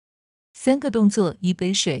三个动作一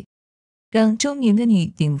杯水，让中年的你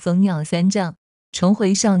顶峰尿3丈，重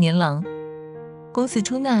回少年郎。公司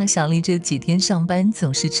出纳小丽这几天上班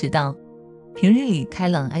总是迟到，平日里开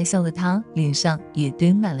朗爱笑的她脸上也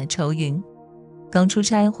堆满了愁云。刚出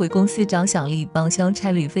差回公司找小丽报销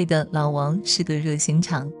差旅费的老王是个热心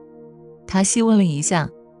肠，他细问了一下，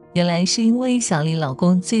原来是因为小丽老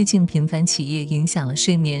公最近频繁起夜影响了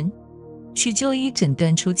睡眠，去就医诊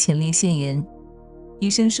断出前列腺炎，医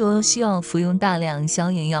生说需要服用大量消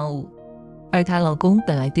炎药物，而她老公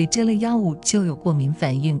本来对这类药物就有过敏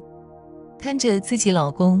反应，看着自己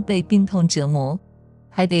老公被病痛折磨，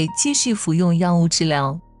还得继续服用药物治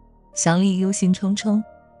疗，小丽忧心忡忡，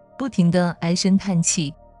不停地唉声叹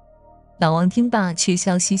气。老王听罢却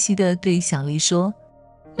笑嘻嘻地对小丽说，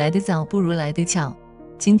来得早不如来得巧，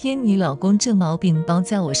今天你老公这毛病包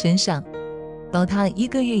在我身上，保他1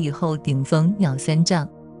个月以后顶峰尿3丈，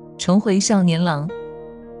重回少年郎。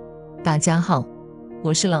大家好，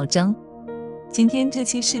我是老张，今天这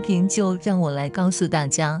期视频就让我来告诉大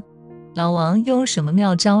家，老王用什么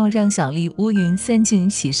妙招让小丽乌云散尽，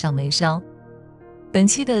喜上眉梢。本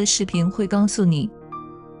期的视频会告诉你，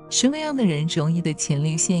什么样的人容易得前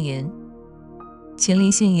列腺炎？前列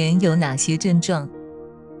腺炎有哪些症状？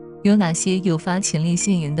有哪些诱发前列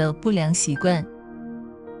腺炎的不良习惯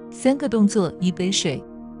？3个动作1杯水，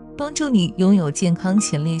帮助你拥有健康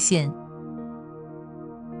前列腺。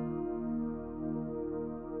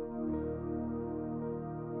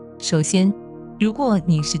首先，如果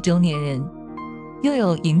你是中年人，又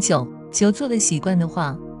有饮酒、久坐的习惯的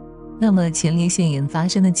话，那么前列腺炎发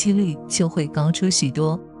生的几率就会高出许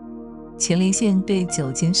多。前列腺对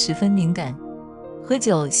酒精十分敏感，喝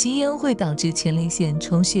酒、吸烟会导致前列腺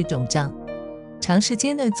充血肿胀，长时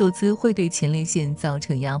间的坐姿会对前列腺造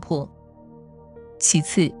成压迫。其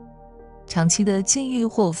次，长期的禁欲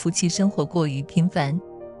或夫妻生活过于频繁，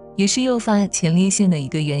也是诱发前列腺的一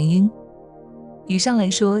个原因。以上来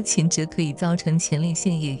说，前者可以造成前列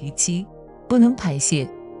腺液淤积，不能排泄，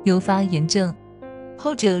诱发炎症；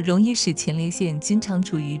后者容易使前列腺经常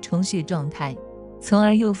处于充血状态，从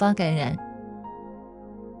而诱发感染。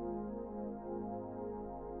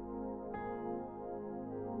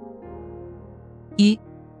1.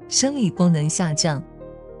 生理功能下降。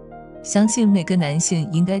相信每个男性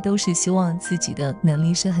应该都是希望自己的能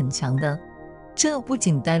力是很强的，这不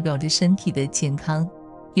仅代表着身体的健康，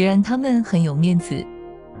也让他们很有面子，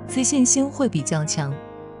自信心会比较强，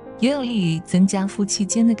也有利于增加夫妻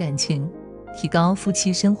间的感情，提高夫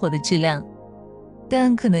妻生活的质量。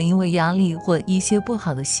但可能因为压力或一些不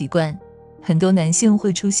好的习惯，很多男性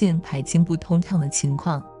会出现排经不通畅的情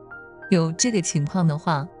况。有这个情况的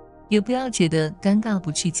话，也不要觉得尴尬不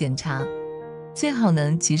去检查，最好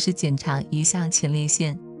能及时检查一下前列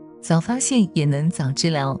腺，早发现也能早治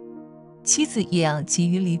疗。妻子也要给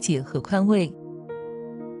予理解和宽慰。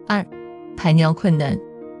2. 排尿困难。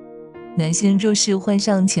男性若是患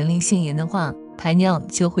上前列腺炎的话，排尿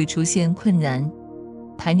就会出现困难，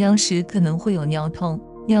排尿时可能会有尿痛、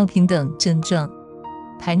尿频等症状，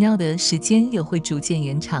排尿的时间也会逐渐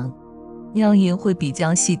延长，尿液会比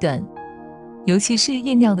较细短，尤其是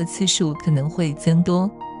夜尿的次数可能会增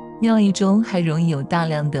多，尿液中还容易有大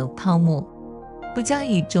量的泡沫，不加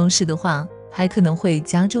以重视的话，还可能会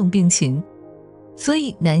加重病情。所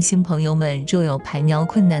以男性朋友们若有排尿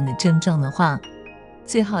困难的症状的话，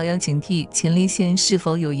最好要警惕前列腺是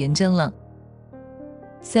否有炎症了。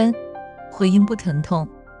3. 会阴部疼痛。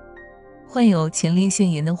患有前列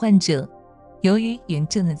腺炎的患者，由于炎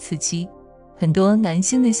症的刺激，很多男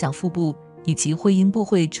性的小腹部以及会阴部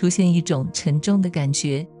会出现一种沉重的感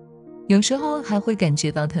觉，有时候还会感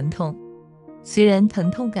觉到疼痛。虽然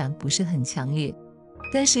疼痛感不是很强烈，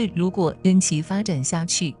但是如果任其发展下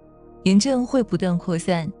去，炎症会不断扩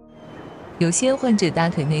散，有些患者大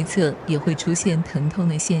腿内侧也会出现疼痛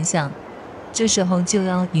的现象，这时候就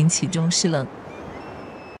要引起重视了。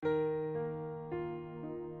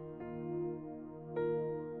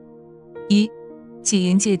1. 戒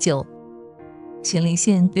烟戒酒。前列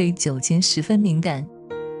腺对酒精十分敏感，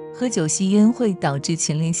喝酒吸烟会导致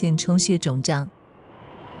前列腺充血肿胀。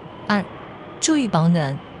2. 注意保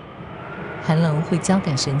暖。寒冷会交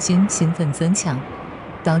感神经兴奋增强，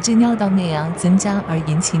导致尿道内压增加而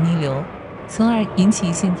引起逆流，从而引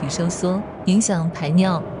起腺体收缩，影响排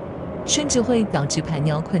尿，甚至会导致排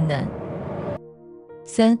尿困难。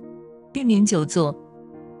3. 避免久坐。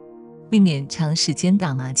避免长时间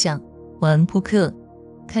打麻将、玩扑克、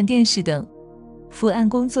看电视等。伏案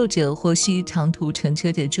工作者或需长途乘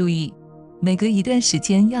车者注意，每隔一段时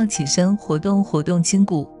间要起身活动活动筋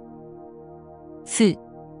骨。4.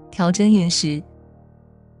 调整饮食。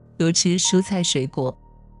多吃蔬菜水果，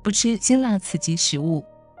不吃辛辣刺激食物，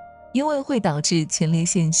因为会导致前列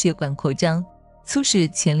腺血管扩张，促使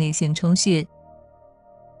前列腺充血。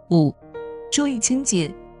5. 注意清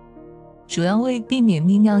洁，主要为避免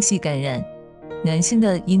泌尿系感染。男性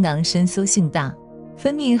的阴囊伸缩性大，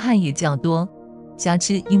分泌汗也较多，加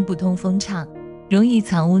之阴部通风差，容易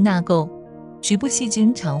藏污纳垢，局部细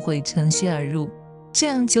菌常会乘虚而入，这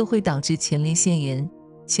样就会导致前列腺炎、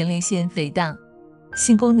前列腺肥大、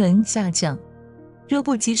性功能下降。若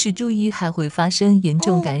不及时注意，还会发生严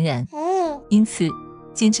重感染。因此，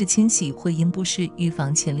坚持清洗会阴部是预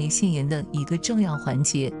防前列腺炎的一个重要环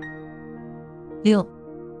节。6.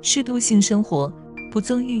 适度性生活，不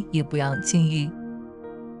纵欲也不要禁欲。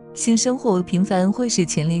性生活频繁会使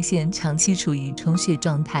前列腺长期处于充血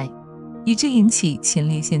状态，以致引起前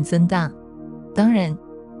列腺增大。当然，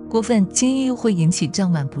过分禁欲会引起胀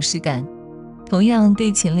满不适感，同样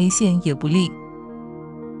对前列腺也不利。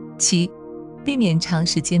7. 避免长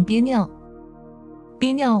时间憋尿。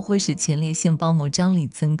憋尿会使前列腺包膜张力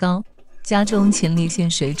增高，加重前列腺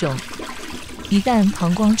水肿。一旦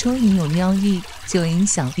膀胱充盈有尿液，就应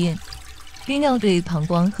小便。憋尿对膀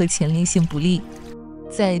胱和前列腺不利。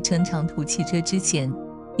在乘长途汽车之前，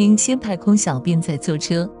应先排空小便再坐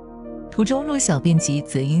车。途中若小便急，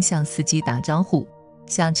则应向司机打招呼，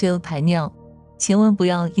下车排尿，千万不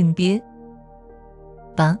要硬憋。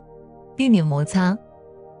8. 避免摩擦。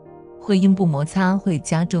会阴部摩擦会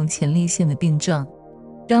加重前列腺的病状，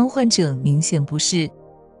让患者明显不适。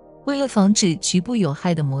为了防止局部有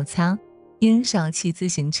害的摩擦，应少骑自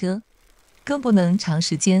行车，更不能长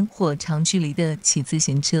时间或长距离的骑自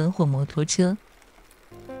行车或摩托车。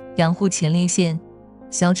养护前列腺，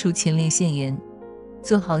消除前列腺炎，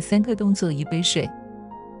做好3个动作1杯水。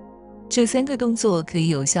这3个动作可以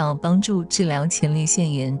有效帮助治疗前列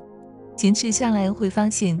腺炎，坚持下来会发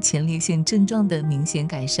现前列腺症状的明显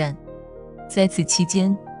改善。在此期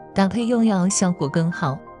间，搭配用药效果更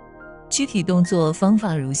好。具体动作方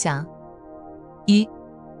法如下： 1.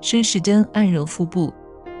 顺时针按揉腹部，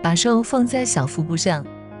把手放在小腹部上，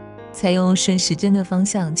采用顺时针的方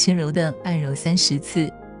向轻柔地按揉30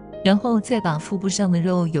次，然后再把腹部上的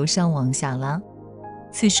肉由上往下拉，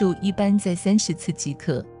次数一般在30次即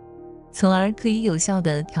可，从而可以有效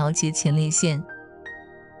地调节前列腺。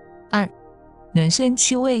2. 暖身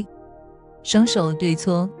去味，双手对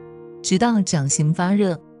搓，直到掌心发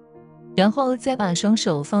热，然后再把双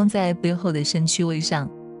手放在背后的肾区位上。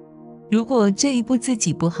如果这一步自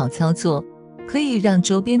己不好操作，可以让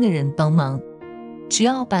周边的人帮忙，只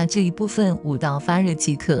要把这一部分捂到发热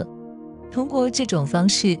即可。通过这种方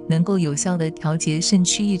式能够有效地调节肾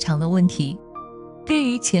区异常的问题，对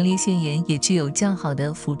于前列腺炎也具有较好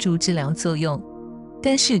的辅助治疗作用。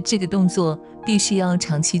但是这个动作必须要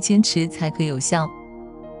长期坚持才可有效。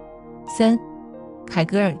3. 凯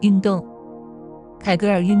格尔运动。凯格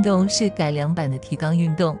尔运动是改良版的提肛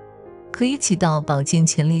运动，可以起到保健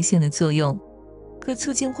前列腺的作用，可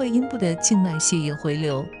促进会阴部的静脉血液回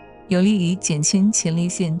流，有利于减轻前列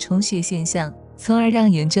腺充血现象，从而让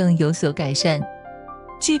炎症有所改善。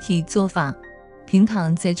具体做法：平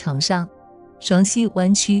躺在床上，双膝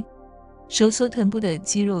弯曲，收缩臀部的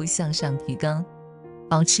肌肉向上提肛，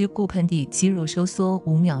保持骨盆底肌肉收缩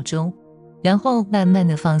5秒钟，然后慢慢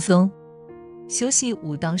的放松，休息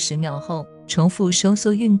5到10秒后重复收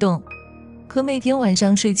缩运动。可每天晚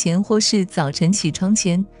上睡前或是早晨起床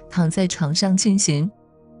前躺在床上进行，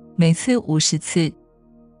每次50次。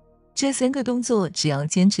这3个动作只要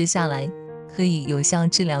坚持下来，可以有效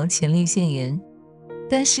治疗前列腺炎。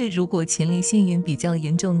但是如果前列腺炎比较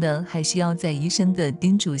严重的，还需要在医生的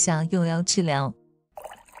叮嘱下用药治疗。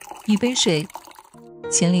1杯水。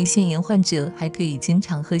前列腺炎患者还可以经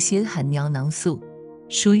常喝些含尿囊素、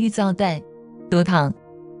疏瘀皂带、多糖、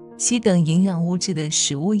硒等营养物质的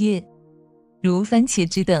食物叶，如番茄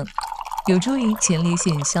汁等，有助于前列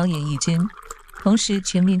腺消炎抑菌，同时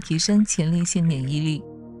全面提升前列腺免疫力，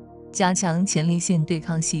加强前列腺对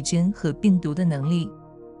抗细菌和病毒的能力，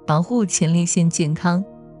保护前列腺健康。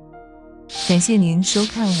感谢您收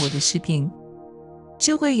看我的视频，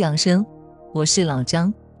智慧养生，我是老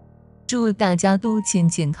张，祝大家都健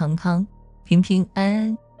健康康、平平安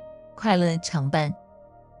安、快乐常伴。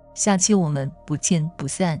下期我们不见不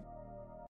散。